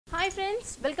Hi friends,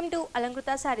 welcome to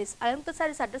Alankrutha Sarees. Alankrutha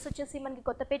Sarees address వచ్చేసి మనకి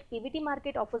Kothapeta PVT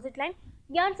market opposite line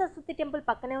Gyan Saraswati temple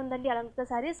పక్కనే ఉందండి. అలంకృత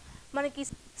సారీస్ మనకి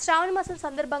శ్రావణ మాసం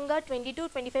సందర్భంగా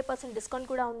 20-25% డిస్కౌంట్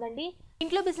కూడా ఉందండి.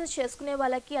 ఇంట్లో బిజినెస్ చేసుకునే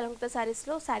వాళ్ళకి అలంకృత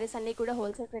సారీస్లో సారీస్ అన్నీ కూడా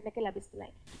హోల్సేల్ రేట్లకే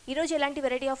లభిస్తున్నాయి. ఈరోజు ఎలాంటి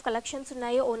వెరైటీ ఆఫ్ కలెక్షన్స్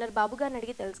ఉన్నాయో ఓనర్ బాబు గారిని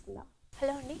అడిగి తెలుసుకుందాం.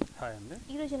 హలో అండి. హాయ్ అండి.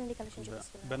 ఈరోజు ఎలాంటి కలెక్షన్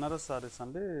చూపిస్తున్నారు? బెనారస్ సారీస్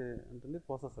అండి, ఉంటుంది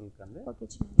కోసా సిల్క్ అండి. ఓకే,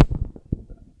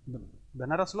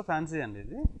 బెనారస్లో ఫ్యాన్సీ అండి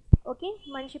ఇది. ఓకే,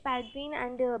 మంచి parrot green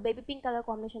and baby pink colour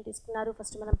combination తీసుకున్నారు.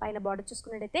 ఫస్ట్ మనం పైన బార్డర్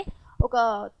చూసుకున్నట్టయితే ఒక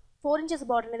 4 ఇంచెస్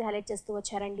బార్డర్ అనేది హైలైట్ చేస్తూ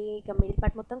వచ్చారండి. ఇక మిడిల్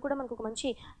పార్ట్ మొత్తం కూడా మనకు ఒక మంచి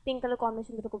పింక్ కలర్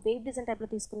కాంబినేషన్ ఒక వేవ్ డిజైన్ టైప్లో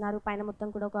తీసుకున్నారు. పైన మొత్తం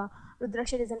కూడా ఒక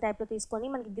రుద్రాక్ష డిజైన్ టైప్లో తీసుకొని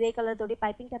మనకి గ్రే కలర్ తోటి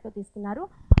పైపింగ్ టైప్లో తీసుకున్నారు.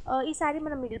 ఈ సారీ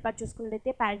మనం మిడిల్ పార్ట్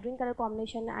చూసుకున్నట్టయితే parrot green colour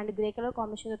combination and grey colour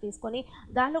కాంబినేషన్లో తీసుకొని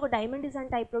దాంట్లో ఒక డైమండ్ డిజైన్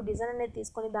టైప్లో డిజైన్ అనేది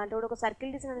తీసుకొని దాంట్లో కూడా ఒక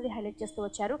సర్కిల్ డిజైన్ అనేది హైలైట్ చేస్తూ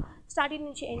వచ్చారు. స్టార్టింగ్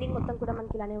నుంచి ఎండింగ్ మొత్తం కూడా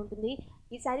మనకి ఇలానే ఉంటుంది.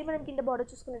 ఈ సారీ మనం కింద బార్డర్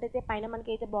చూసుకున్నట్టయితే పైన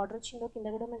మనకి అయితే బార్డర్ వచ్చిందో కింద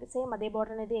కూడా మనకి సేమ్ అదే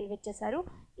బార్డర్ అనేది ఎలివేట్ చేశారు.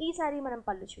 ఈ సారీ మనం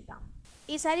పళ్ళు చూద్దాం.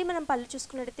 ఈ సారీ మనం పళ్ళు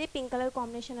చూసుకున్నట్టయితే పింక్ కలర్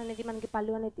కాంబినేషన్ అనేది మనకి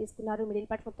పళ్ళు అనేది తీసుకున్నారు. మిడిల్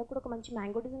పార్ట్ మొత్తం కూడా ఒక మంచి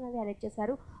మ్యాంగో డిజైన్ అనేది హైలైట్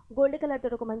చేశారు. గోల్డ్ కలర్ తో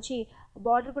ఒక మంచి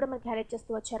బార్డర్ కూడా మనకి హైలైట్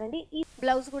చేస్తూ వచ్చారండి. ఈ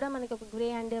బ్లౌజ్ కూడా మనకి ఒక గ్రే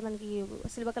అండ్ మనకి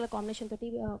సిల్వర్ కలర్ కాంబినేషన్ తోటి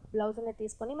బ్లౌజ్ అనేది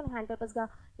తీసుకొని మనం హ్యాండ్ పేపర్స్ గా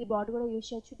ఈ బార్డర్ కూడా యూజ్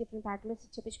చేయొచ్చు. డిఫరెంట్ ప్యాటర్న్స్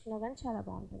చేపించుకున్నా కానీ చాలా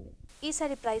బాగుంటుంది. ఈ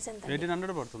సారీ ప్రైస్ ఎంత?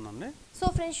 1800 పడుతుందండి. సో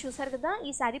ఫ్రెండ్స్ చూసారు కదా,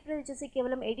 ఈ సారీ ప్రైస్ వచ్చేసి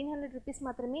కేవలం 1800 రూపీస్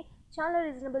మాత్రమే. చాలా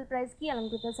రీజనబుల్ ప్రైస్ కి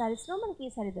అలంకృత సారీస్ లో మనకి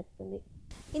ఈ సారీ దొరుకుతుంది.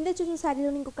 ఇందులో చూసిన శారీలో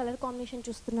ఇంకో కలర్ కాంబినేషన్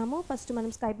చూస్తున్నాము. ఫస్ట్ మనం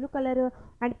sky blue colour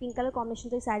and pink colour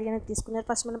కాంబినేషన్తో ఈ శారీ అనేది తీసుకున్నారు.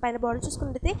 ఫస్ట్ మనం పైన బార్డర్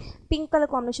చూసుకుంటే పింక్ కలర్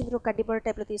కాంబినేషన్తో ఒక కడ్డీ బార్డర్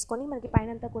టైప్లో తీసుకొని మనకి పైన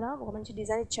అంతా కూడా ఒక మంచి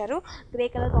డిజైన్ ఇచ్చారు. గ్రే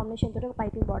కలర్ కాంబినేషన్ తోటి ఒక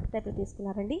పైపింగ్ బార్డర్ టైప్లో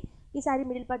తీసుకున్నారండి. ఈ శారీ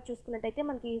మిడిల్ పార్ట్ చూసుకున్నట్టయితే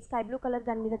మనకి స్కై బ్లూ కలర్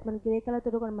దాని మీద మనకి గ్రే కలర్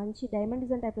తోటి ఒక మంచి డైమండ్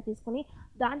డిజైన్ టైప్లో తీసుకొని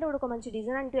దాంట్లో కూడా ఒక మంచి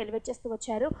డిజైన్ అంటూ ఎలివేట్ చేస్తూ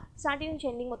వచ్చారు. స్టార్టింగ్ నుంచి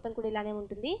ఎండింగ్ మొత్తం కూడా ఇలానే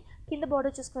ఉంటుంది. కింద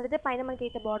బార్డర్ చూసుకున్నట్టయితే పైన మనకి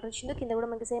అయితే బార్డర్ వచ్చిందో కింద కూడా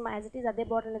మనకి సేమ్ యాజ్ ఇట్ ఈస్ అదే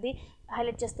బార్డర్ అనేది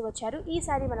హైలైట్ చేస్తూ వచ్చారు. ఈ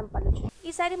సారీ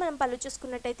మనం పళ్ళు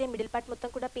చూసుకున్నట్టయితే మిడిల్ పార్ట్ మొత్తం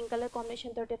కూడా పింక్ కలర్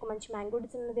కాంబినేషన్ తోటి ఒక మంచి మ్యాంగో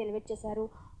డిజైన్ అనేది ఎలివేట్ చేశారు.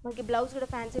 మనకి బ్లౌజ్ కూడా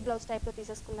ఫ్యాన్సీ బ్లౌజ్ టైప్లో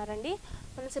తీసేసుకున్నారండి.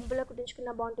 మనం సింపుల్గా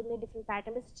కుట్టించుకున్నా బాగుంటుంది, డిఫరెంట్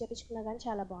ప్యాటర్న్స్ చేపించుకున్నా కానీ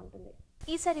చాలా బాగుంటుంది.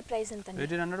 ఈ సారీ ప్రైస్ ఎంత?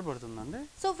 1800 పడుతుందండి.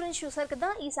 సో ఫ్రెండ్స్ చూసారు కదా,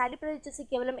 ఈ సారీ ప్రైస్ వచ్చేసి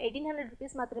కేవలం 1800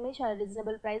 రూపీస్ మాత్రమే. చాలా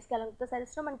రీజనబుల్ ప్రైస్ అలంకృత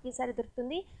సారీస్లో మనకి ఈ సారీ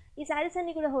దొరుకుతుంది. ఈ సారీస్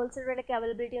అన్ని కూడా హోల్సేల్ రేట్కి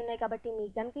అవైలబిలిటీ ఉన్నాయి కాబట్టి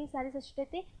మీకు కనుక ఈ సారీస్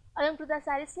వచ్చినట్టయితే అలంకృత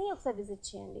సారీస్ని ఒకసారి విజిట్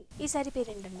చేయండి. ఈ సారీ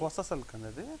పేరు ఏంటండి? కోసా సిల్క్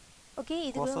అండి. ఓకే,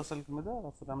 ఇది కోసా సిల్క్ మీద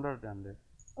ఎంబ్రాయిడరీ అండి.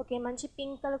 ఓకే, మంచి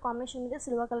పింక్ కలర్ కాంబినేషన్ మీద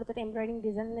సిల్వర్ కలర్ తోటి ఎంబ్రాయిడింగ్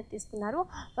డిజైన్ అనేది తీసుకున్నారు.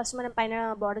 ఫస్ట్ మనం పైన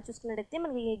బార్డర్ చూసుకున్నట్టయితే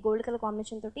మనకి గోల్డ్ కలర్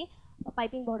కాంబినేషన్ తోటి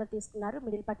పైపింగ్ బార్డర్ తీసుకున్నారు.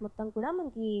 మిడిల్ పార్ట్ మొత్తం కూడా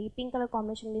మనకి పింక్ కలర్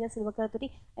కాంబినేషన్ మీద సిల్వర్ కలర్ తోటి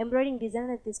ఎంబ్రాయిడింగ్ డిజైన్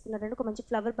అనేది తీసుకున్నారండి. ఒక మంచి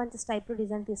ఫ్లవర్ బంచెస్ టైప్లో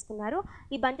డిజైన్ తీసుకున్నారు.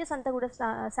 ఈ బంచెస్ అంతా కూడా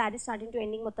శారీ స్టార్టింగ్ టు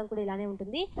ఎండింగ్ మొత్తం కూడా ఇలానే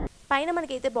ఉంటుంది. పైన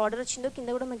మనకి అయితే బార్డర్ వచ్చిందో కింద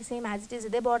కూడా మనకి సేమ్ యాజ్ ఇట్ ఈస్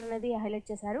ఇదే బార్డర్ అనేది హైలైట్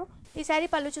చేశారు. ఈ శారీ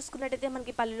పళ్ళు చూసుకున్నట్టయితే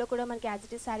మనకి పళ్ళులో కూడా మనకి యాజ్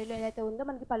ఇట్ ఈస్ శారీలో ఏదైతే ఉందో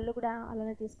మనకి పళ్ళు కూడా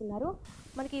అలానే తీసుకున్నారు.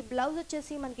 మనకి బ్లౌజ్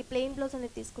వచ్చేసి మనకి ప్లెయిన్ బ్లౌజ్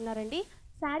అనేది తీసుకున్నారండి.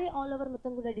 శారీ ఆల్ ఓవర్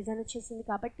మొత్తం కూడా డిజైన్ వచ్చేసింది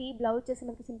కాబట్టి బ్లౌజ్ వచ్చేసి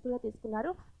మనకి సింపుల్గా తీసుకున్నారు.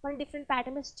 మనం డిఫరెంట్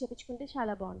ప్యాటర్న్స్ చేపించుకుంటే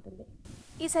చాలా బాగుంటుంది.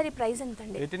 ఈ సారీ ప్రైస్ ఎంత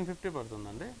అండి? 1850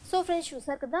 పడుతుందండి. సో ఫ్రెండ్స్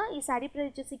చూసారు కదా, ఈ సారీ ప్రైస్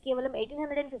వచ్చేసి కేవలం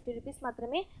 1850 రూపీస్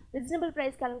మాత్రమే. రీజనబుల్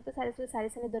ప్రైస్కి అలంకృత సారీస్లో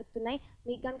సారీస్ అనేది దొరుకుతున్నాయి.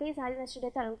 మీకు కనుక ఈ సారీ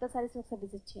నచ్చినట్టయితే అలంకృత సారీస్ ఒకసారి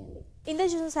విజిట్ చేయండి. ఇందులో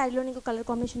చూసిన సారీలో ఇంకో కలర్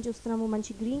కాంబినేషన్ చూస్తున్నాము.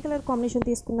 మంచి గ్రీన్ కలర్ కాంబినేషన్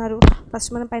తీసుకున్నారు.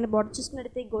 ఫస్ట్ మనం పైన బార్డర్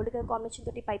చూసుకున్నట్టయితే గోల్డ్ కలర్ కాంబినేషన్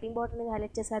తోటి పైపింగ్ బార్డర్ అనేది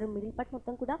హైలైట్ చేశారు. మిడిల్ పార్ట్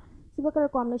మొత్తం కూడా సిల్వర్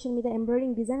కలర్ కాంబినేషన్ మీద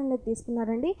ఎంబ్రాయిడింగ్ డిజైన్ అనేది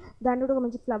తీసుకున్నారండి. దాంట్లో కూడా ఒక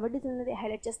మంచి ఫ్లవర్ డిజైన్ అనేది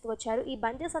హైలైట్ చేస్తూ వచ్చారు. ఈ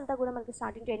బంచెస్ అంతా కూడా మనకి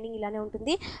స్టార్టింగ్ టు ఎండింగ్ ఇలానే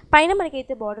ఉంటుంది. పైన మనకి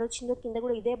అయితే బార్డర్ వచ్చిందో కింద కూడా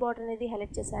ఇదే బార్డర్ అనేది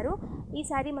హైలైట్ చేశారు. ఈ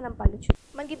శారీ మనం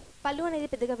మనకి పళ్ళు అనేది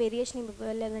పెద్దగా వేరియేషన్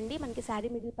ఇవ్వలేదండి. మనకి శారీ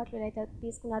మిడిల్ పార్ట్లో ఏదైతే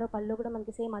తీసుకున్నారో పళ్ళు కూడా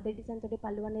మనకి సేమ్ అదే డిజైన్ తోటి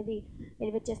పళ్ళు అనేది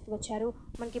ఎలివేట్ చేస్తూ వచ్చారు.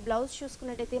 మనకి బ్లౌజ్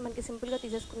చూసుకున్నట్టయితే మనకి సింపుల్గా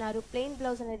తీసేసుకున్నారు. ప్లెయిన్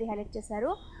బ్లౌజ్ అనేది హైలైట్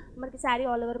చేశారు. మనకి శారీ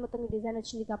ఆల్ ఓవర్ మొత్తం డిజైన్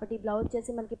వచ్చింది కాబట్టి బ్లౌజ్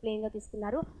చేసి మనకి ప్లెయిన్గా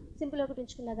తీసుకున్నారు. సింపుల్గా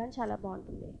కుట్టించుకున్నా కానీ చాలా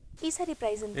బాగుంటుంది. ఈ సారీ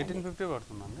ప్రైస్ 1850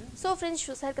 పడుతుందండి. సో ఫ్రెండ్స్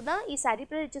చూసారు కదా, ఈ సారీ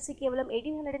ప్రైస్ వచ్చేసి కేవలం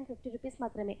 1850 రూపీస్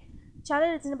మాత్రమే. చాలా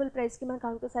రీజనబుల్ ప్రైస్కి మనకు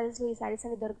అలంకృత సారీస్లో ఈ సారీస్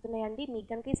అనేవి దొరుకుతున్నాయండి. మీకు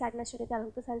కనుక ఈ సారీ నచ్చినట్టయితే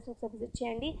అలంకృత సారీస్ ఒకసారి విజిట్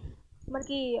చేయండి.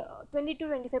 మనకి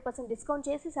 20-25% డిస్కౌంట్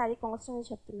చేసి సారీ కాస్ట్ అనేది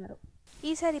చెప్తున్నారు.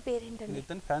 ఈ సారీ పేరు ఏంటండి?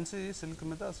 ఫ్యాన్సీ సిల్క్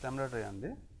మీద ఎంబ్రాయిడరీ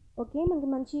అండి. ఓకే, మనకి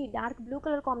మంచి డార్క్ బ్లూ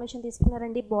కలర్ కాంబినేషన్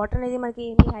తీసుకున్నారండి. బార్డర్ అనేది మనకి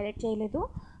ఏమీ హైలైట్ చేయలేదు.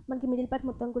 మనకి మిడిల్ పార్ట్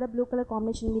మొత్తం కూడా బ్లూ కలర్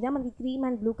కాంబినేషన్ మీద మనకి క్రీమ్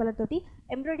అండ్ బ్లూ కలర్ తోటి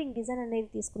ఎంబ్రాయిడింగ్ డిజైన్ అనేది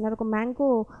తీసుకున్నారు. ఒక మ్యాంగో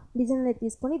డిజైన్ అనేది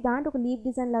తీసుకొని దాంట్లో ఒక లీవ్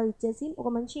డిజైన్ లాగా ఇచ్చేసి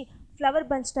ఒక మంచి ఫ్లవర్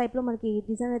బంచ్ టైప్లో మనకి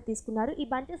డిజైన్ అనేది తీసుకున్నారు. ఈ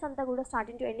బంచెస్ అంతా కూడా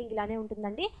స్టార్టింగ్ టు ఎండింగ్ ఇలానే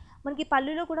ఉంటుందండి. మనకి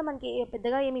పళ్ళులో కూడా మనకి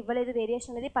పెద్దగా ఏమి ఇవ్వలేదు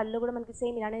వేరియేషన్ అనేది. పళ్ళులో కూడా మనకి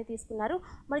సేమ్ ఇలానే తీసుకున్నారు.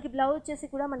 మనకి బ్లౌజ్ వచ్చేసి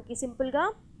కూడా మనకి సింపుల్గా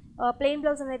ప్లెయిన్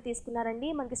బ్లౌజ్ అనేది తీసుకున్నారండి.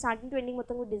 మనకి స్టార్టింగ్ టు ఎండింగ్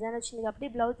మొత్తం కూడా డిజైన్ వచ్చింది కాబట్టి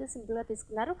బ్లౌజ్ సింపుల్గా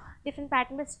తీసుకున్నారు. డిఫరెంట్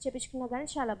ప్యాటర్న్ బేస్ చేపించుకున్నా కానీ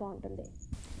చాలా బాగుంటుంది.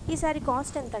 ఈ శారీ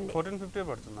కాస్ట్ ఎంత అండి? 1450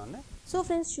 పడుతుందండి. సో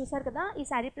ఫ్రెండ్స్ చూసారు కదా, ఈ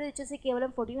శారీ ప్రైస్ వచ్చేసి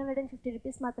కేవలం 1450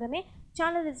 రూపీస్ మాత్రమే.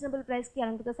 చాలా రీజనబుల్ ప్రైస్కి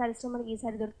అలంకృత శారీస్లో మనకి ఈ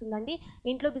శారీ దొరుకుతుందండి.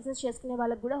 ఇంట్లో బిజినెస్ చేసుకునే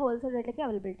వాళ్ళకి కూడా హోల్సేల్ రేట్లకి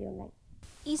అవైలబిలిటీ ఉన్నాయి.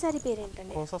 ఈ శారీ పేరు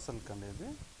ఏంటండి? కోసా సిల్క్ అండి ఇది.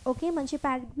 ఓకే, మంచి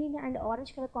parrot green and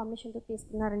orange colour కాంబినేషన్తో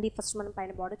తీసుకున్నారండి. ఫస్ట్ మనం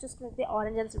పైన బార్డర్ చూసుకున్నట్లయితే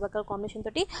orange and silver colour combination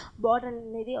తోటి బార్డర్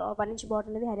అనేది 1 ఇంచ్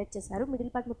బార్డర్ అనేది హైలైట్ చేశారు.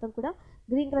 మిడిల్ పార్ట్ మొత్తం కూడా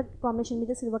గ్రీన్ కలర్ కాంబినేషన్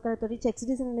మీద సిల్వర్ కలర్ తోటి చెక్స్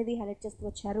డిజైన్ అనేది హైలైట్ చేస్తూ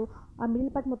వచ్చారు. ఆ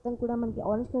మిడిల్ పార్ట్ మొత్తం కూడా మనకి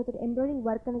ఆరెంజ్ కలర్ తోటి ఎంబ్రాయిడింగ్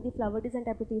వర్క్ అనేది ఫ్లవర్ డిజైన్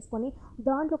టైప్ తీసుకొని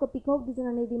దాంట్లో ఒక పికాక్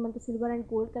డిజైన్ అనేది మనకి సిల్వర్ అండ్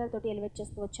గోల్డ్ కలర్ తోటి ఎలివేట్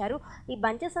చేస్తూ వచ్చారు. ఈ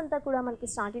బంచెస్ అంతా కూడా మనకి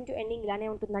స్టార్టింగ్ టు ఎండింగ్ ఇలానే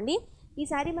ఉంటుందండి. ఈ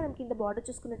శారీ మనం కింద బార్డర్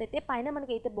చూసుకున్నట్టయితే పైన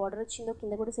మనకి అయితే బార్డర్ వచ్చిందో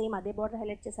కింద కూడా సేమ్ అదే బార్డర్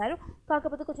హైలైట్ చేశారు.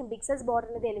 కాకపోతే కొంచెం బిగ్ సైజ్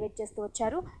బార్డర్ అనేది ఎలివేట్ చేస్తూ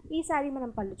వచ్చారు. ఈ శారీ మనం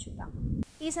పళ్ళు చూద్దాం.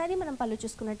 ఈ శారీ మనం పళ్ళు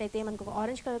చూసుకున్నట్టయితే మనకు ఒక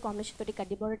ఆరెంజ్ కలర్ కాంబినేషన్ తోటి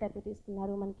కడ్డీ బార్డర్ టైప్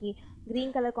తీసుకున్నారు. మనకి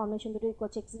గ్రీన్ కలర్ కాంబినేషన్ తోటి ఒక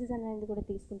చెక్స్ డిజైన్ అనేది కూడా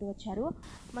తీసుకుంటూ వచ్చారు.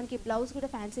 మనకి బ్లౌజ్ కూడా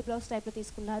ఫ్యాన్సీ బ్లౌజ్ టైప్లో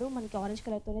తీసుకున్నారు. మనకి ఆరెంజ్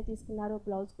కలర్తోనే తీసుకున్నారు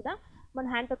బ్లౌజ్ కూడా. మన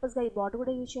హ్యాండ్ పర్పస్గా ఈ బార్డర్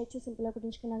కూడా యూజ్ చేయొచ్చు. సింపుల్గా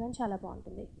కుట్టించుకున్నా కానీ చాలా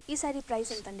బాగుంటుంది. ఈ శారీ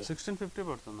ప్రైస్ ఎంత అండి? 1650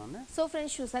 పడుతుందండి. సో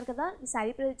ఫ్రెండ్స్ చూసారు కదా, ఈ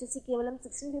శారీ ప్రైస్ వచ్చేసి కేవలం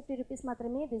 1650 రూపీస్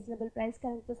మాత్రమే. రీజనబుల్ ప్రైస్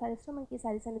కరెంట్ శారీస్లో మనకి ఈ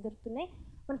శారీస్ అనేది దొరుకుతున్నాయి.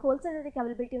 మనకి హోల్సేల్ రేట్కి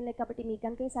అవైలబిలిటీ ఉన్నాయి కాబట్టి మీకు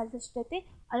కనుక ఈ శారీస్ వచ్చినట్టయితే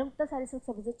అలంకృత శారీస్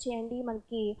ఒకసారి విజిట్ చేయండి.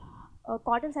 మనకి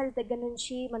కాటన్ శారీస్ దగ్గర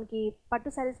నుంచి మనకి పట్టు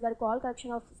శారీస్ వరకు ఆల్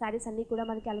కలెక్షన్ ఆఫ్ శారీస్ అన్నీ కూడా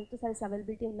మనకి అలంకృత శారీస్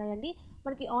అవైలబిలిటీ ఉన్నాయండి.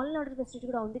 మనకి ఆన్లైన్ ఆర్డర్ ఫెసిలిటీ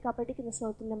కూడా ఉంది కాబట్టి కింద షో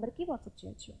అవుతున్న నెంబర్కి వాట్సాప్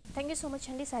చేయొచ్చు. థ్యాంక్ యూ సో మచ్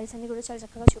అండి, శారీస్ అన్నీ కూడా చాలా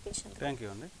చక్కగా చూపించినందుకు. థ్యాంక్ యూ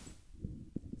అండి.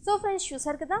 సో ఫ్రెండ్స్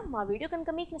చూసారు కదా, మా వీడియో కనుక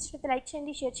మీకు నచ్చినట్లయితే లైక్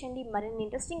చేయండి, షేర్ చేయండి. మరిన్ని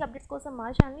ఇంట్రెస్టింగ్ అప్డేట్స్ కోసం మా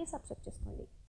ఛానల్ని సబ్స్క్రైబ్ చేసుకోండి.